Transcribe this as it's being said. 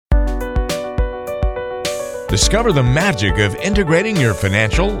Discover the magic of integrating your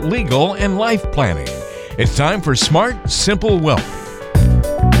financial, legal, and life planning. It's time for Smart, Simple Wealth.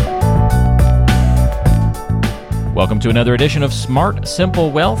 Welcome to another edition of Smart,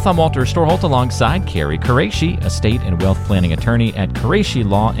 Simple Wealth. I'm Walter Storholt alongside Carrie Qureshi, estate and wealth planning attorney at Qureshi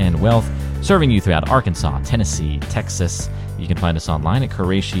Law and Wealth, serving you throughout Arkansas, Tennessee, Texas. You can find us online at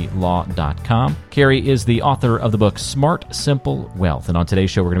QureshiLaw.com. Carrie is the author of the book Smart, Simple Wealth. And on today's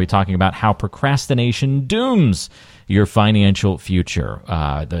show, we're going to be talking about how procrastination dooms your financial future.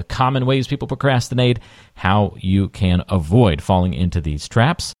 The common ways people procrastinate, how you can avoid falling into these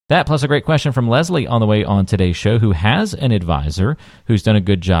traps. That plus a great question from Leslie on the way on today's show, who has an advisor who's done a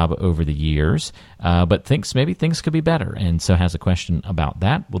good job over the years, but thinks maybe things could be better, and so has a question about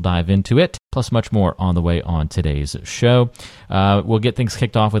that. We'll dive into it, plus much more on the way on today's show. We'll get things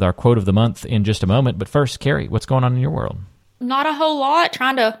kicked off with our quote of the month in just a moment, but first, Carrie, what's going on in your world? Not a whole lot.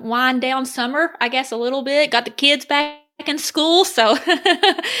 Trying to wind down summer, I guess, a little bit. Got the kids back in school, so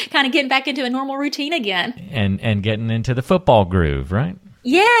kind of getting back into a normal routine again. And getting into the football groove, right?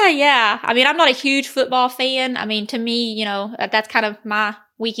 Yeah. I mean, I'm not a huge football fan. I mean, to me, that's kind of my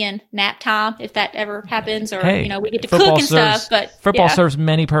weekend nap time, if that ever happens, or, we get to cook and stuff. But football serves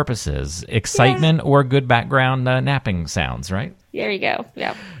many purposes: excitement or good background napping sounds, right? There you go.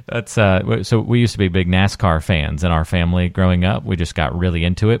 Yeah. That's so we used to be big NASCAR fans in our family growing up. We just got really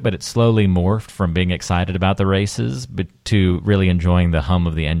into it, but it slowly morphed from being excited about the races to really enjoying the hum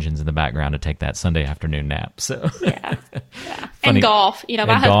of the engines in the background to take that Sunday afternoon nap. So yeah. And golf.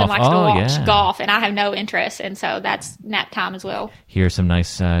 My husband likes to watch golf, and I have no interest, and so that's nap time as well. Hear some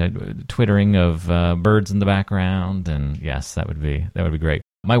nice twittering of birds in the background, and yes, that would be great.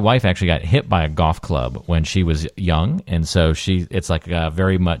 My wife actually got hit by a golf club when she was young, and so it's like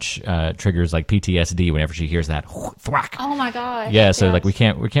very much triggers like PTSD whenever she hears that thwack. Oh my gosh! Yeah, so like we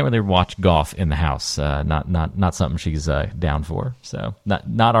can't really watch golf in the house. Not something she's down for. So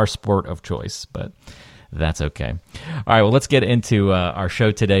not our sport of choice, but that's okay. All right, well, let's get into our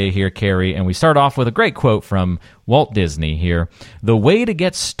show today here, Carrie, and we start off with a great quote from Walt Disney here. "The way to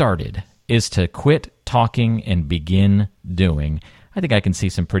get started is to quit talking and begin doing." I think I can see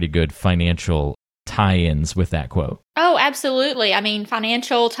some pretty good financial tie-ins with that quote. Oh, absolutely. I mean,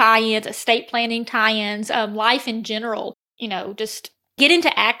 financial tie-ins, estate planning tie-ins, life in general, just get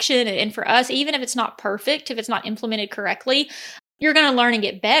into action. And for us, even if it's not perfect, if it's not implemented correctly, you're going to learn and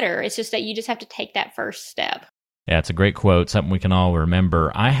get better. It's just that you just have to take that first step. Yeah, it's a great quote, something we can all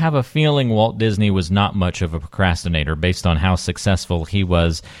remember. I have a feeling Walt Disney was not much of a procrastinator based on how successful he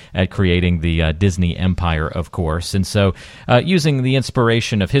was at creating the Disney empire, of course. And so using the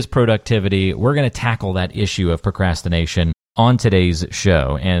inspiration of his productivity, we're going to tackle that issue of procrastination on today's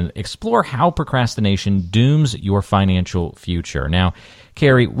show and explore how procrastination dooms your financial future. Now,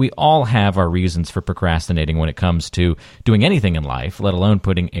 Carrie, we all have our reasons for procrastinating when it comes to doing anything in life, let alone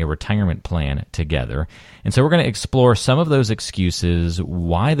putting a retirement plan together. And so we're going to explore some of those excuses,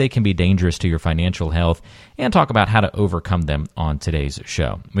 why they can be dangerous to your financial health, and talk about how to overcome them on today's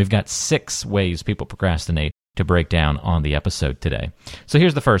show. We've got 6 ways people procrastinate to break down on the episode today. So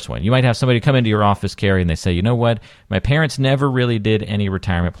here's the first one. You might have somebody come into your office, Carrie, and they say, you know what, my parents never really did any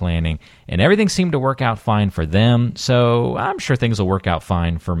retirement planning, and everything seemed to work out fine for them, so I'm sure things will work out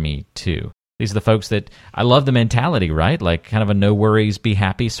fine for me too. These are the folks that, I love the mentality, right? Like kind of a no worries, be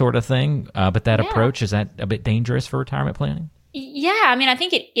happy sort of thing, but that approach, is that a bit dangerous for retirement planning? Yeah, I mean, I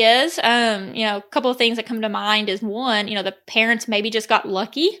think it is. A couple of things that come to mind is one, the parents maybe just got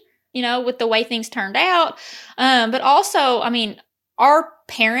lucky, with the way things turned out. But also, I mean, our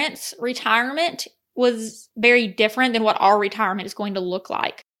parents' retirement was very different than what our retirement is going to look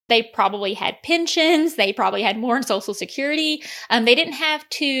like. They probably had pensions. They probably had more in Social Security. They didn't have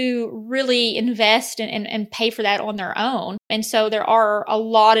to really invest and pay for that on their own. And so there are a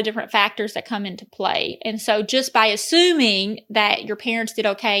lot of different factors that come into play. And so just by assuming that your parents did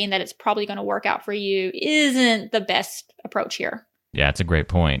okay and that it's probably going to work out for you isn't the best approach here. Yeah, it's a great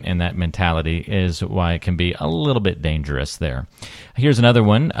point, and that mentality is why it can be a little bit dangerous there. Here's another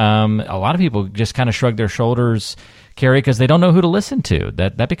one. A lot of people just kind of shrug their shoulders, Carrie, because they don't know who to listen to.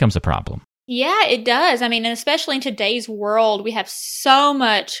 That becomes a problem. Yeah, it does. I mean, and especially in today's world, we have so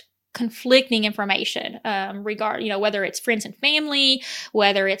much conflicting information whether it's friends and family,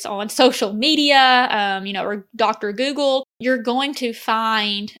 whether it's on social media, or Dr. Google, you're going to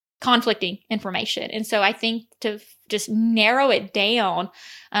find conflicting information. And so I think to just narrow it down,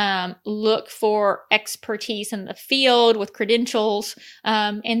 look for expertise in the field with credentials.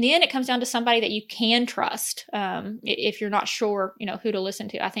 And then it comes down to somebody that you can trust. If you're not sure, who to listen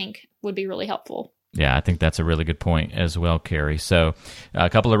to, I think would be really helpful. Yeah, I think that's a really good point as well, Carrie. So a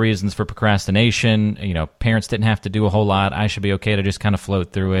couple of reasons for procrastination. Parents didn't have to do a whole lot. I should be okay to just kind of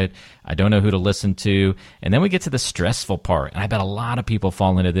float through it. I don't know who to listen to. And then we get to the stressful part. And I bet a lot of people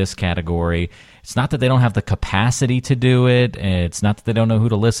fall into this category. It's not that they don't have the capacity to do it. It's not that they don't know who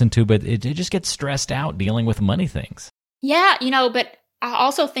to listen to, but it just gets stressed out dealing with money things. Yeah, but I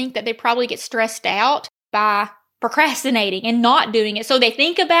also think that they probably get stressed out by procrastinating and not doing it. So they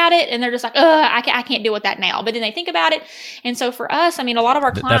think about it and they're just like, I can't deal with that now. But then they think about it. And so for us, a lot of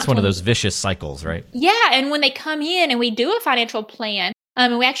our clients... That's one of those vicious cycles, right? Yeah. And when they come in and we do a financial plan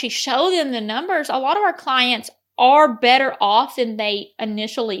and we actually show them the numbers, a lot of our clients are better off than they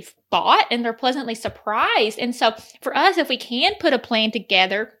initially thought, and they're pleasantly surprised. And so for us, if we can put a plan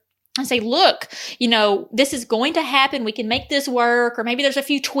together and say, look, this is going to happen. We can make this work, or maybe there's a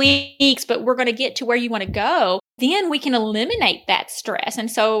few tweaks, but we're going to get to where you want to go. Then we can eliminate that stress. And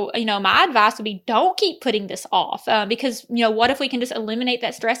so, my advice would be don't keep putting this off because, what if we can just eliminate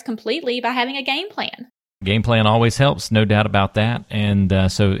that stress completely by having a game plan? Game plan always helps, no doubt about that.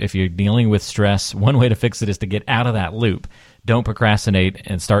 And so if you're dealing with stress, one way to fix it is to get out of that loop. Don't procrastinate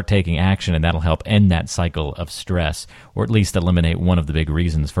and start taking action, and that'll help end that cycle of stress, or at least eliminate one of the big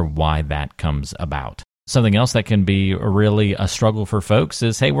reasons for why that comes about. Something else that can be really a struggle for folks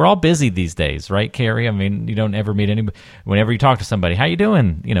is, hey, we're all busy these days, right, Carrie? You don't ever meet anybody. Whenever you talk to somebody, how you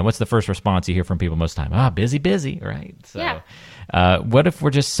doing? What's the first response you hear from people most of the time? Busy, right? So, yeah. What if we're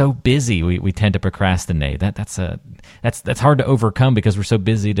just so busy we tend to procrastinate? That's hard to overcome because we're so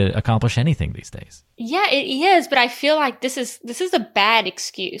busy to accomplish anything these days. Yeah, it is, but I feel like this is a bad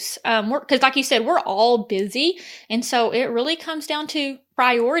excuse. Because like you said, we're all busy, and so it really comes down to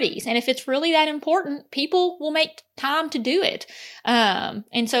priorities. And if it's really that important, people will make time to do it.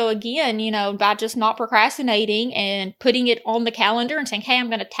 And so again, by just not procrastinating and putting it on the calendar and saying, hey, I'm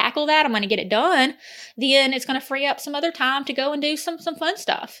going to tackle that, I'm going to get it done, then it's going to free up some other time to go and do some fun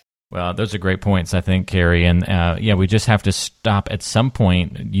stuff. Well, those are great points, I think, Carrie. And we just have to stop at some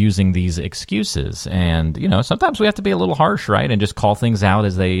point using these excuses. And, sometimes we have to be a little harsh, right? And just call things out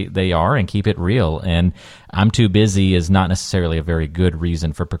as they are and keep it real. And I'm too busy is not necessarily a very good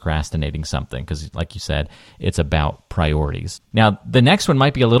reason for procrastinating something because, like you said, it's about priorities. Now, the next one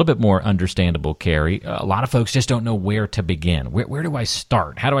might be a little bit more understandable, Carrie. A lot of folks just don't know where to begin. Where do I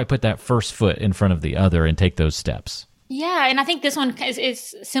start? How do I put that first foot in front of the other and take those steps? Yeah, and I think this one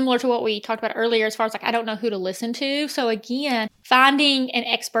is similar to what we talked about earlier as far as I don't know who to listen to. So again, finding an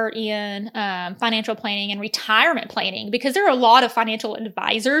expert in financial planning and retirement planning, because there are a lot of financial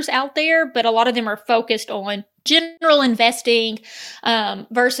advisors out there, but a lot of them are focused on general investing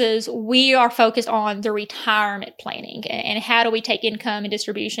versus we are focused on the retirement planning and how do we take income and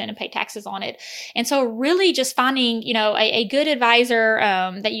distribution and pay taxes on it. And so really just finding, a good advisor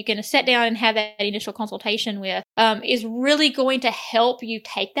that you can sit down and have that initial consultation with is really going to help you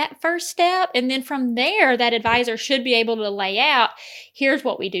take that first step. And then from there, that advisor should be able to lay out, here's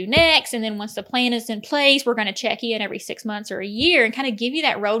what we do next. And then once the plan is in place, we're going to check in every 6 months or a year and kind of give you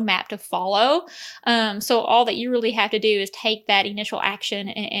that roadmap to follow. So all that you really have to do is take that initial action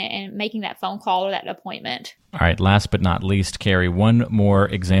and making that phone call or that appointment. All right, last but not least, Carrie, one more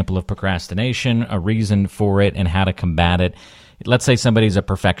example of procrastination, a reason for it, and how to combat it. Let's say somebody's a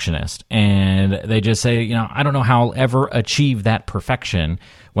perfectionist and they just say, I don't know how I'll ever achieve that perfection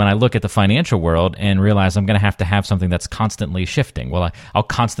when I look at the financial world and realize I'm going to have something that's constantly shifting. Well, I'll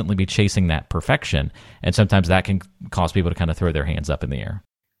constantly be chasing that perfection. And sometimes that can cause people to kind of throw their hands up in the air.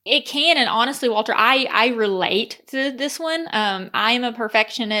 It can, and honestly, Walter, I relate to this one. I am a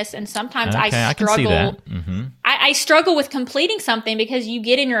perfectionist, and sometimes I struggle. I can see that. Mm-hmm. I struggle with completing something because you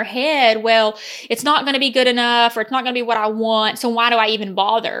get in your head, well, it's not going to be good enough, or it's not going to be what I want, so why do I even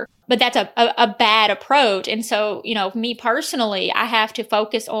bother? But that's a bad approach. And so, me personally, I have to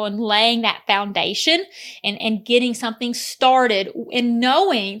focus on laying that foundation and getting something started and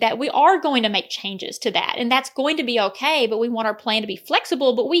knowing that we are going to make changes to that. And that's going to be okay, but we want our plan to be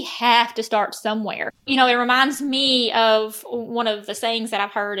flexible, but we have to start somewhere. It reminds me of one of the sayings that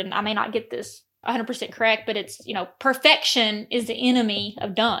I've heard, and I may not get this 100% correct, but it's, perfection is the enemy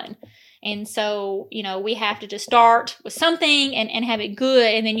of done. And so, we have to just start with something and have it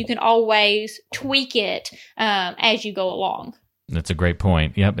good. And then you can always tweak it as you go along. That's a great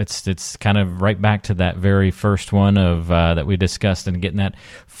point. Yep, it's kind of right back to that very first one of that we discussed, and getting that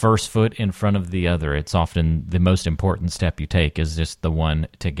first foot in front of the other. It's often the most important step you take is just the one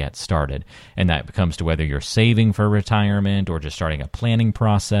to get started. And that comes to whether you're saving for retirement or just starting a planning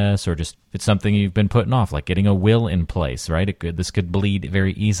process, or just it's something you've been putting off, like getting a will in place, right? This could bleed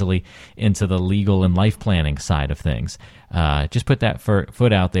very easily into the legal and life planning side of things. just put that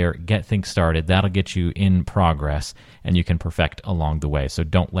foot out there, get things started. That'll get you in progress, and you can perfect along the way. So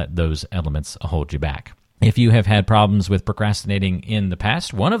don't let those elements hold you back. If you have had problems with procrastinating in the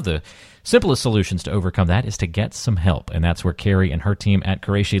past, one of the simplest solutions to overcome that is to get some help. And that's where Carrie and her team at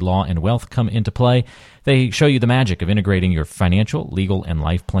Qureshi Law and Wealth come into play. They show you the magic of integrating your financial, legal, and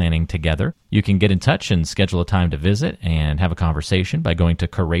life planning together. You can get in touch and schedule a time to visit and have a conversation by going to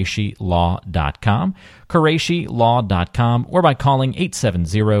QureshiLaw.com, QureshiLaw.com, or by calling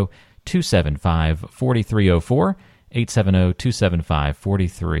 870-275-4304,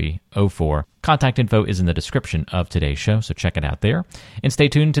 870-275-4304. Contact info is in the description of today's show, so check it out there. And stay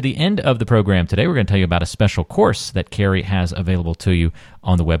tuned to the end of the program today. We're going to tell you about a special course that Carrie has available to you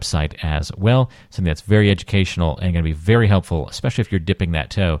on the website as well. Something that's very educational and going to be very helpful, especially if you're dipping that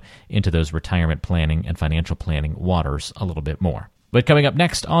toe into those retirement planning and financial planning waters a little bit more. But coming up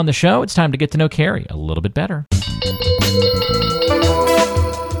next on the show, it's time to get to know Carrie a little bit better.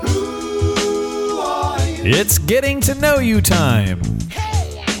 It's getting to know you time.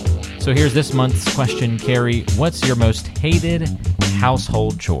 So here's this month's question, Carrie. What's your most hated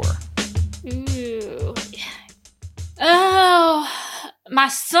household chore? Ooh. Oh, my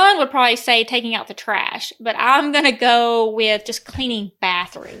son would probably say taking out the trash, but I'm going to go with just cleaning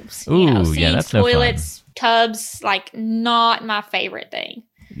bathrooms. Ooh, sinks, yeah, that's toilets, tubs, like not my favorite thing.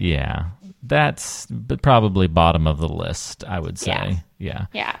 Yeah, that's probably bottom of the list, I would say. Yeah.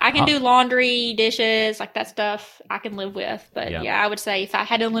 Yeah, I can do laundry, dishes, like that stuff I can live with. But yeah, I would say if I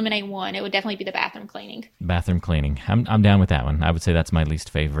had to eliminate one, it would definitely be the bathroom cleaning. Bathroom cleaning. I'm down with that one. I would say that's my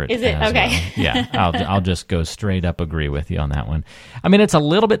least favorite. Is it? Okay. Well. Yeah, I'll just go straight up agree with you on that one. I mean, it's a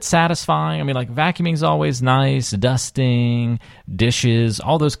little bit satisfying. I mean, like vacuuming's always nice, dusting, dishes,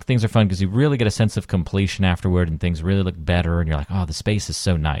 all those things are fun because you really get a sense of completion afterward and things really look better and you're like, oh, the space is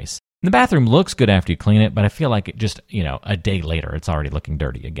so nice. The bathroom looks good after you clean it, but I feel like it just, a day later, it's already looking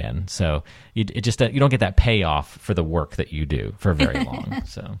dirty again. So you don't get that payoff for the work that you do for very long.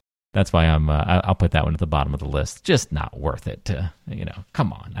 So that's why I'll put that one at the bottom of the list. Just not worth it to,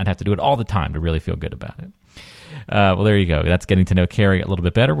 come on. I'd have to do it all the time to really feel good about it. Well, there you go. That's getting to know Carrie a little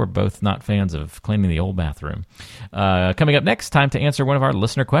bit better. We're both not fans of cleaning the old bathroom. Coming up next, time to answer one of our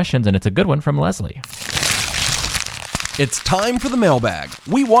listener questions, and it's a good one from Leslie. It's time for the mailbag.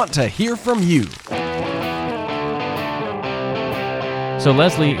 We want to hear from you. So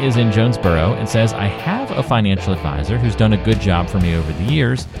Leslie is in Jonesboro and says, I have a financial advisor who's done a good job for me over the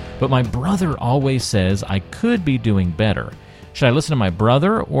years, but my brother always says I could be doing better. Should I listen to my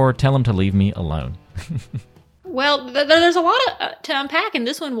brother or tell him to leave me alone? Well, there's a lot to unpack in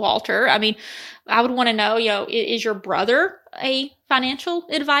this one, Walter. I mean, I would want to know, is your brother a financial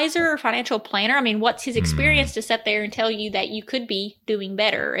advisor or financial planner? I mean, what's his experience to sit there and tell you that you could be doing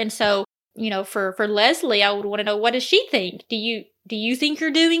better? And so, for Leslie, I would want to know, what does she think? Do you think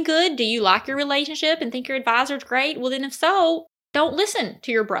you're doing good? Do you like your relationship and think your advisor's great? Well, then if so, don't listen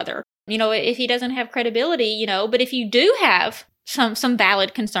to your brother. If he doesn't have credibility, but if you do have some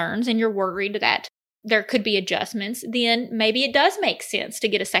valid concerns and you're worried that there could be adjustments, then maybe it does make sense to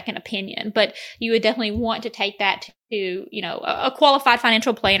get a second opinion. But you would definitely want to take that to, a qualified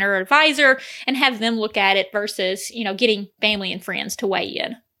financial planner or advisor and have them look at it versus, getting family and friends to weigh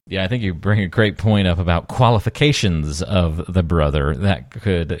in. Yeah, I think you bring a great point up about qualifications of the brother that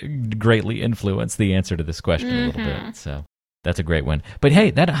could greatly influence the answer to this question a little bit. So that's a great one. But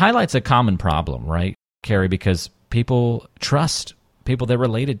hey, that highlights a common problem, right, Carrie? Because people trust people they're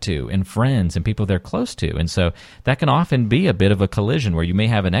related to and friends and people they're close to. And so that can often be a bit of a collision where you may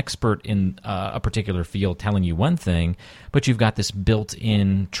have an expert in a particular field telling you one thing, but you've got this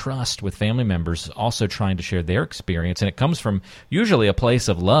built-in trust with family members also trying to share their experience. And it comes from usually a place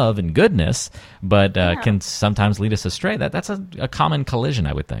of love and goodness, but can sometimes lead us astray. That's a common collision,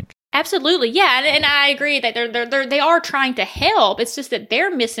 I would think. Absolutely. Yeah. And I agree that they are trying to help. It's just that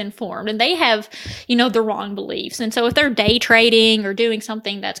they're misinformed and they have, the wrong beliefs. And so if they're day trading or doing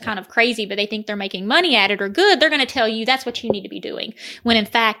something that's kind of crazy, but they think they're making money at it or good, they're going to tell you that's what you need to be doing. When in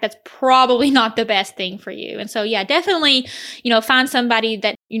fact, that's probably not the best thing for you. And so, yeah, definitely, find somebody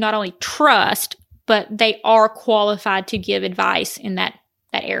that you not only trust, but they are qualified to give advice in that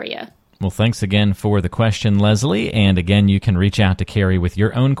area. Well, thanks again for the question, Leslie. And again, you can reach out to Carrie with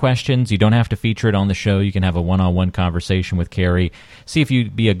your own questions. You don't have to feature it on the show. You can have a one-on-one conversation with Carrie. See if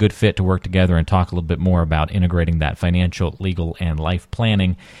you'd be a good fit to work together and talk a little bit more about integrating that financial, legal, and life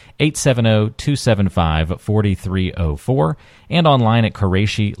planning. 870-275-4304 and online at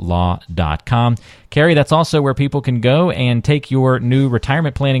QureshiLaw.com. Carrie, that's also where people can go and take your new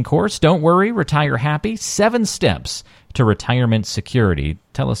retirement planning course. Don't worry, retire happy. 7 steps to retirement security.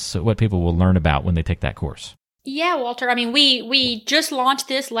 Tell us what people will learn about when they take that course. Yeah, Walter. I mean, we just launched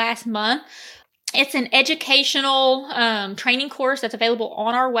this last month. It's an educational training course that's available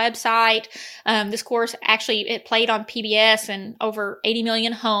on our website. This course actually, it played on PBS and over 80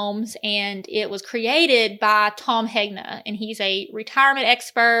 million homes, and it was created by Tom Hegna, and he's a retirement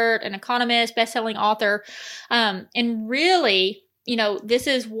expert, an economist, best-selling author, and really, this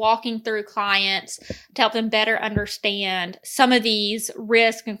is walking through clients to help them better understand some of these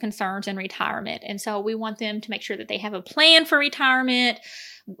risks and concerns in retirement. And so we want them to make sure that they have a plan for retirement,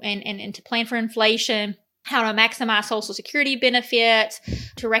 and to plan for inflation, how to maximize Social Security benefits,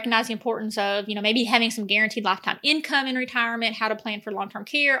 to recognize the importance of, maybe having some guaranteed lifetime income in retirement, how to plan for long-term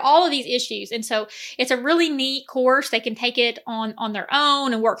care, all of these issues. And so it's a really neat course. They can take it on their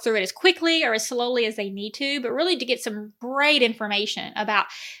own and work through it as quickly or as slowly as they need to, but really to get some great information about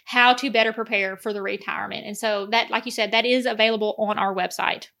how to better prepare for the retirement. And so that, like you said, that is available on our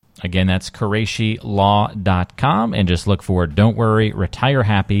website. Again, that's QureshiLaw.com, and just look for Don't Worry, Retire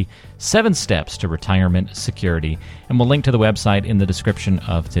Happy, 7 Steps to Retirement Security. And we'll link to the website in the description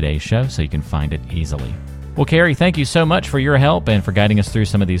of today's show so you can find it easily. Well, Carrie, thank you so much for your help and for guiding us through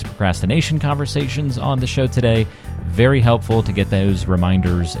some of these procrastination conversations on the show today. Very helpful to get those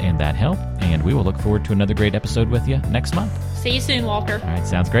reminders and that help, and we will look forward to another great episode with you next month. See you soon, Walter. All right,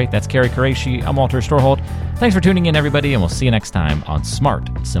 sounds great. That's Carrie Qureshi. I'm Walter Storholt. Thanks for tuning in, everybody, and we'll see you next time on Smart,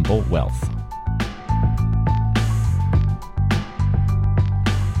 Simple Wealth.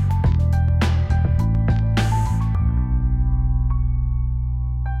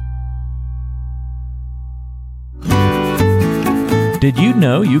 Did you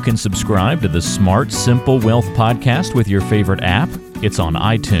know you can subscribe to the Smart, Simple Wealth podcast with your favorite app? It's on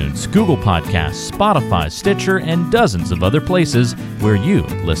iTunes, Google Podcasts, Spotify, Stitcher, and dozens of other places where you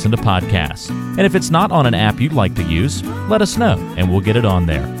listen to podcasts. And if it's not on an app you'd like to use, let us know, and we'll get it on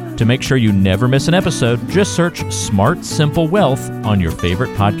there. To make sure you never miss an episode, just search Smart, Simple Wealth on your favorite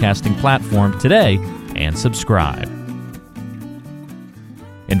podcasting platform today and subscribe.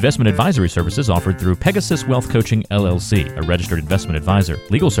 Investment advisory services offered through Pegasus Wealth Coaching, LLC, a registered investment advisor.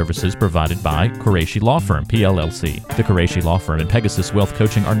 Legal services provided by Qureshi Law Firm, PLLC. The Qureshi Law Firm and Pegasus Wealth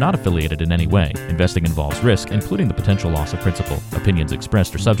Coaching are not affiliated in any way. Investing involves risk, including the potential loss of principal. Opinions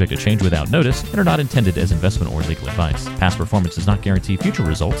expressed are subject to change without notice and are not intended as investment or legal advice. Past performance does not guarantee future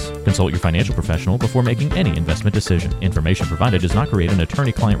results. Consult your financial professional before making any investment decision. Information provided does not create an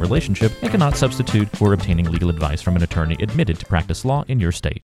attorney-client relationship and cannot substitute for obtaining legal advice from an attorney admitted to practice law in your state.